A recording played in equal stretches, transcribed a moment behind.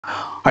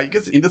I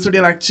guess in this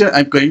video lecture,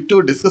 I'm going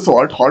to discuss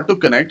about how to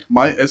connect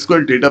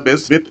MySQL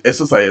database with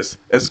SSIS,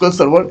 SQL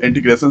Server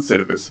Integration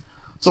Service.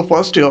 So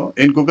first here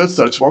in Google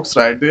search box,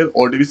 write there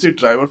ODBC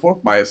driver for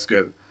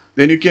MySQL.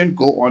 Then you can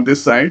go on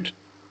this site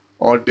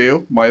or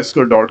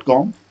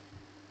devmysql.com,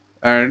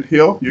 and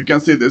here you can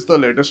see this the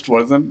latest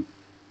version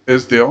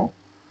is there.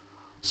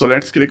 So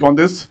let's click on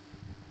this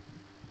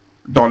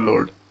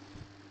download,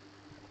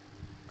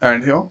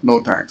 and here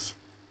no thanks.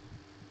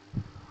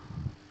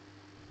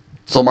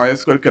 So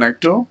MySQL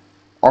connector.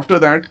 After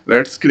that,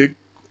 let's click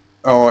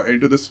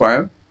into this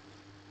file,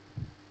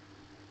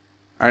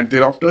 and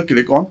thereafter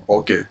click on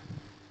OK.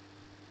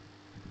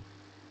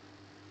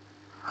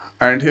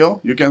 And here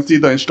you can see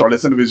the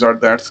installation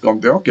wizard that's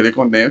come there. Click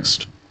on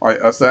next. I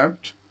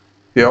accept.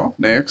 Here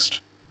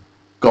next.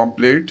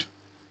 Complete.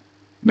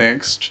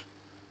 Next.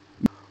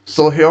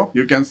 So here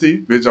you can see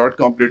wizard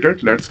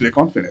completed. Let's click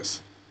on finish.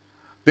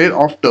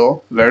 Thereafter,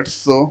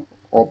 let's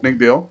opening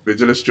there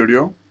Visual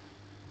Studio.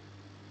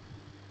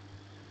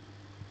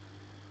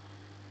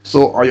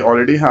 So I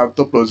already have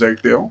the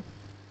project there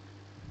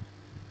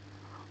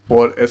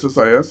for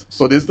SSIS.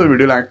 So this is the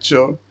video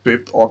lecture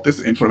 5th of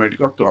this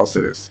Informatica class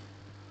series.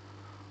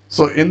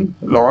 So in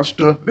last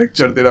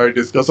lecture there I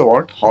discussed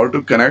about how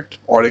to connect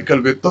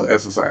Oracle with the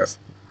SSIS.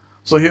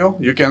 So here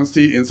you can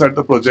see inside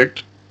the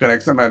project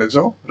connection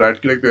manager, right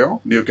click there,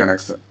 new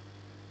connection.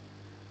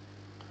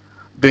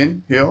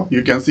 Then here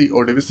you can see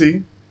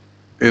ODBC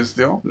is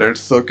there.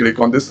 Let's click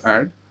on this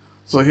add.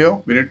 So here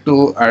we need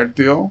to add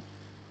the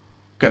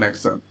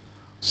connection.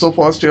 So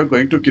first you are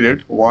going to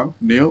create one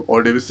new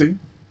ODBC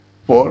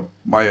for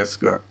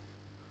MySQL.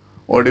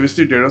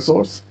 ODBC data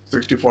source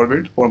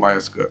 64-bit for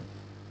MySQL.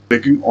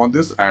 Clicking on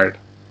this add.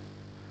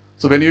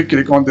 So when you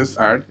click on this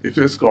add, if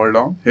you scroll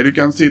down, here you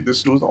can see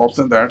this tools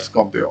option that's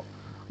come there.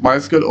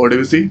 MySQL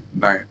ODBC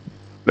 9.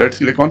 Let's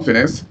click on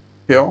finish.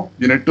 Here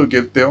you need to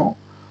give their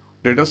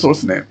data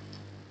source name.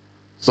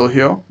 So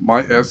here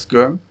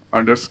MySQL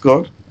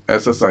underscore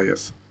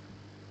SSIS.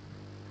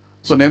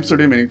 So name should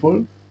be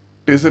meaningful.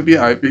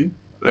 TCP IP.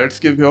 Let's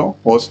give here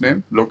host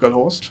name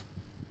localhost.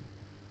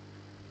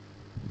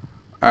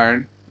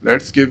 And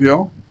let's give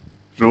here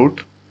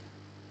root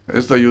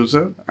is the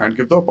user and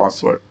give the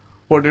password.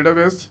 For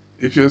database,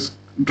 if you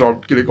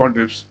click on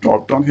this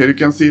drop down, here you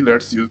can see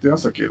let's use the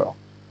Sakila.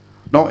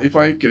 Now if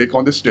I click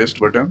on this test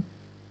button,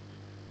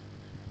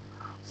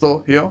 so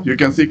here you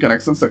can see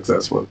connection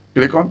successful.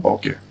 Click on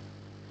OK.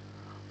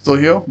 So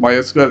here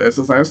MySQL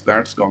SSIS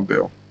that's come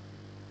there.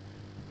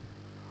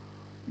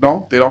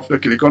 Now thereafter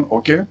click on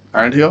OK,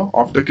 and here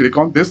after click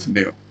on this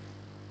new.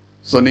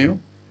 So new,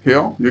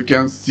 here you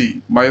can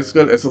see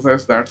MySQL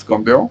SSIS that's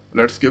come there.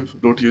 Let's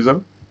give root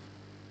user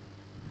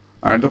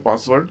and the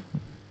password.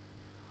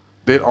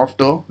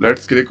 Thereafter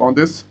let's click on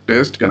this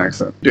test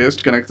connection.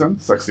 Test connection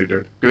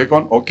succeeded. Click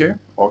on OK.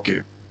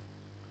 OK.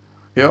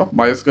 Here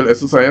MySQL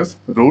SSIS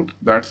root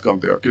that's come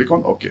there. Click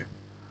on OK.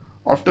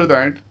 After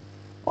that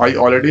I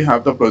already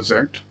have the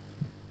project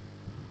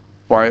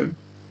file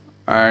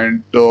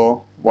and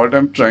what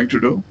I'm trying to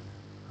do.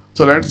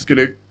 So let's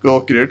click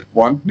create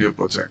one new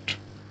project.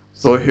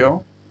 So here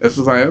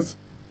SSIS,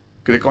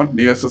 click on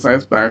new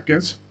SSIS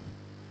package,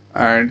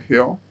 and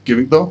here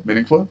giving the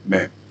meaningful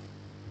name.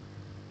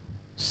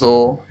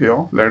 So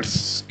here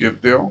let's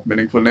give the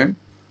meaningful name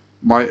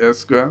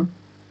MySQL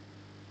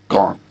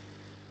con.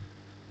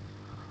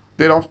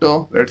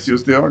 Thereafter let's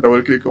use the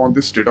double click on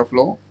this data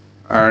flow,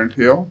 and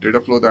here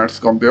data flow that's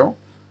come there.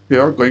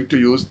 Here going to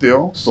use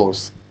their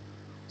source.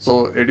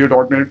 So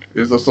edu.net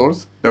is the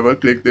source. Double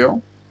click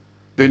there.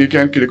 Then you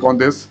can click on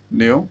this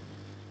new.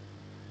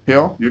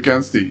 Here you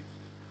can see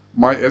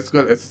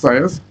MySQL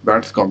SSIS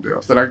that's come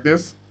there. Select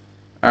this,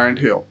 and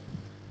here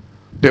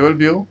table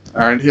view,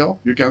 and here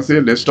you can see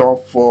list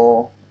of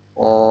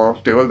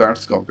table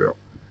that's come there.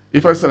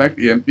 If I select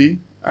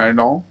EMP, and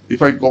now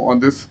if I go on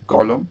this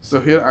column,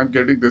 so here I'm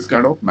getting this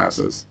kind of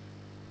masses.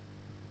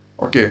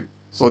 Okay,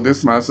 so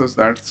this masses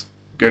that's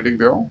getting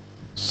there.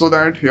 So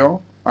that here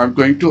I'm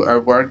going to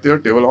avoid their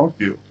table of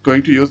view.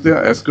 Going to use the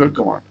SQL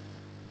command.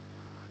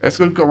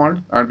 SQL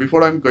command, and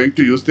before I'm going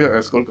to use the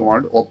SQL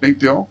command, opening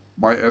the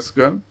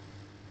MySQL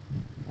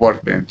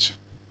workbench.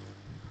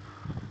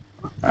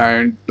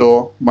 And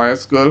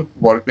MySQL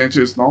workbench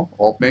is now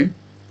opening.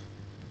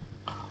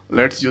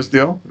 Let's use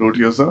the root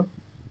user.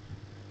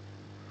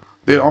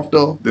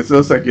 Thereafter, this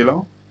is a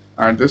Sakila,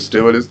 and this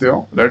table is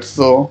there. Let's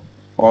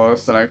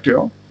select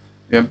here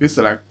MP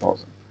select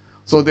 1000.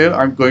 So there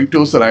I'm going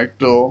to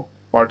select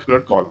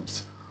particular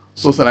columns.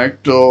 So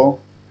select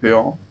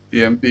here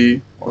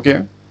EMP.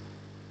 Okay.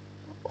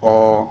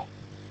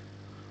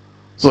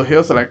 So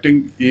here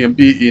selecting EMP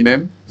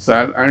ename,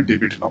 cell, and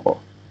dbt number.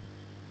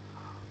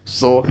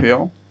 So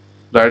here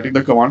writing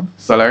the command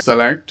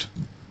select,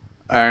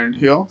 and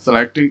here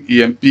selecting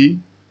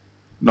EMP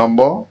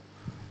number,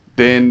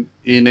 then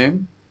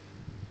ename,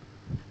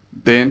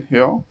 then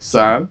here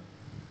cell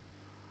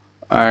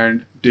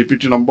and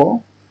dbt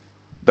number,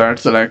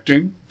 that's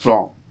selecting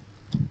from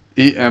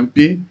EMP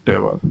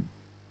table.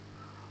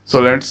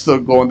 So let's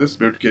go on this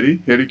build query.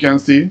 Here you can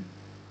see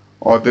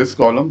or this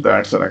column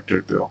that's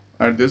selected there,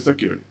 and this is the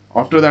query.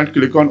 After that,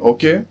 click on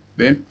OK,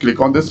 then click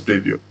on this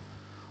preview.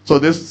 So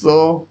this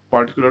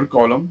particular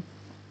column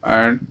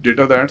and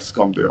data that's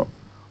come there.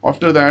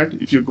 After that,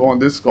 if you go on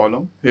this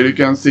column, here you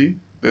can see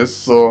this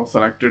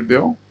selected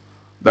there.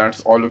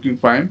 That's all looking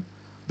fine.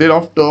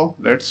 Thereafter,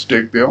 let's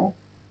take their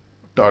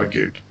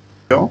target.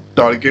 Here,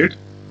 target.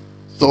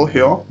 So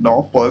here,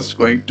 now first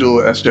going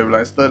to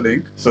stabilize the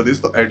link. So this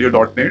is the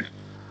audio.net,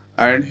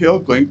 and here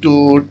going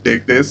to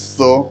take this.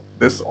 So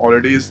this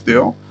already is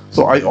there.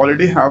 So I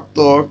already have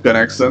the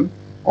connection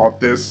of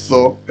this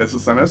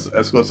SSMS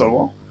SQL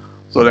server.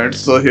 So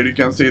let's here you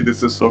can see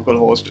this is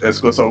localhost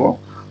SQL server.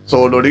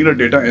 So loading the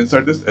data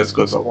inside this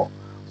SQL server.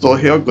 So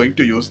here going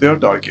to use their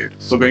target.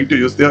 So going to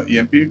use their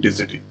EMP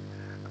TCT.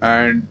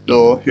 And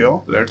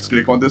here let's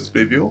click on this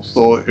preview.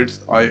 So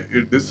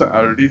this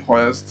already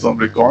has some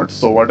record.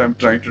 So what I'm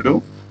trying to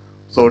do,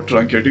 so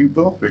truncating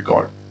the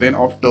record. Then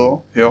after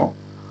here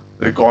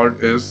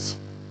record is,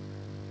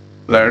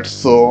 let's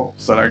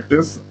select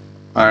this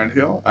and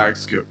here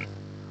execute.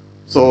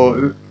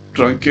 So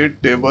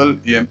truncate table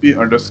EMP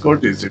underscore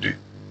TCT.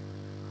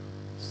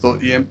 So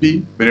EMP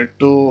we need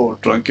to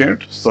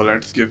truncate. So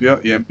let's give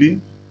here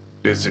EMP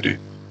TCT.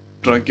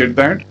 Truncate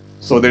that.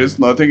 So there is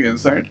nothing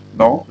inside.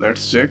 Now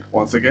let's check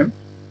once again.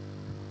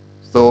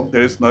 So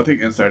there is nothing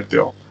inside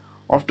there.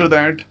 After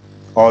that,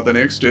 the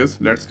next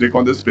is let's click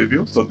on this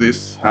preview. So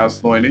this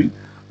has no any.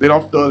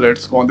 Thereafter,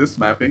 let's go on this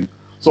mapping.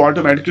 So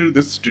automatically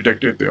this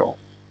detected there.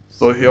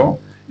 So here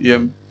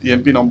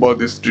EMP number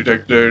this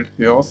detected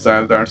here,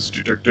 cell that's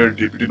detected,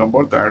 DPT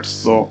number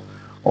that's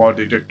all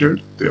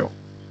detected there.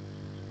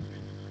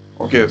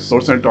 Okay,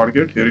 source and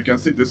target. Here you can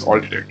see this all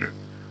detected.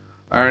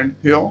 And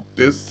here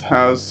this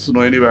has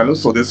no any value,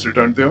 so this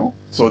returned there.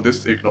 So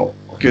this ignore.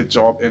 Okay,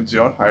 job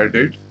MGR hire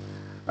date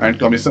and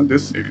commission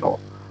this ignore.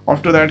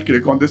 After that,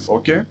 click on this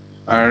OK,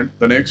 and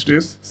the next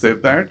is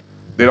save that.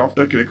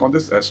 Thereafter, click on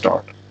this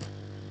start.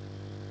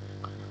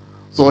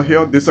 So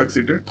here this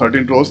succeeded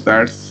 13 rows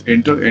that's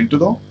entered into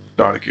the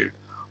target.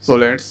 So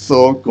let's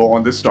go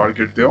on this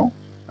target there,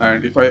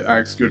 and if I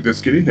execute this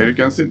query, here you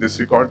can see this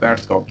record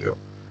that's come there.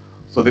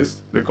 So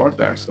this record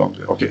that's come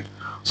there. Okay.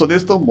 So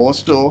this is the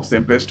most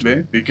simplest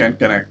way we can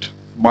connect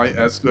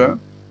MySQL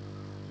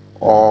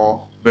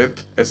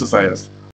with SSIS.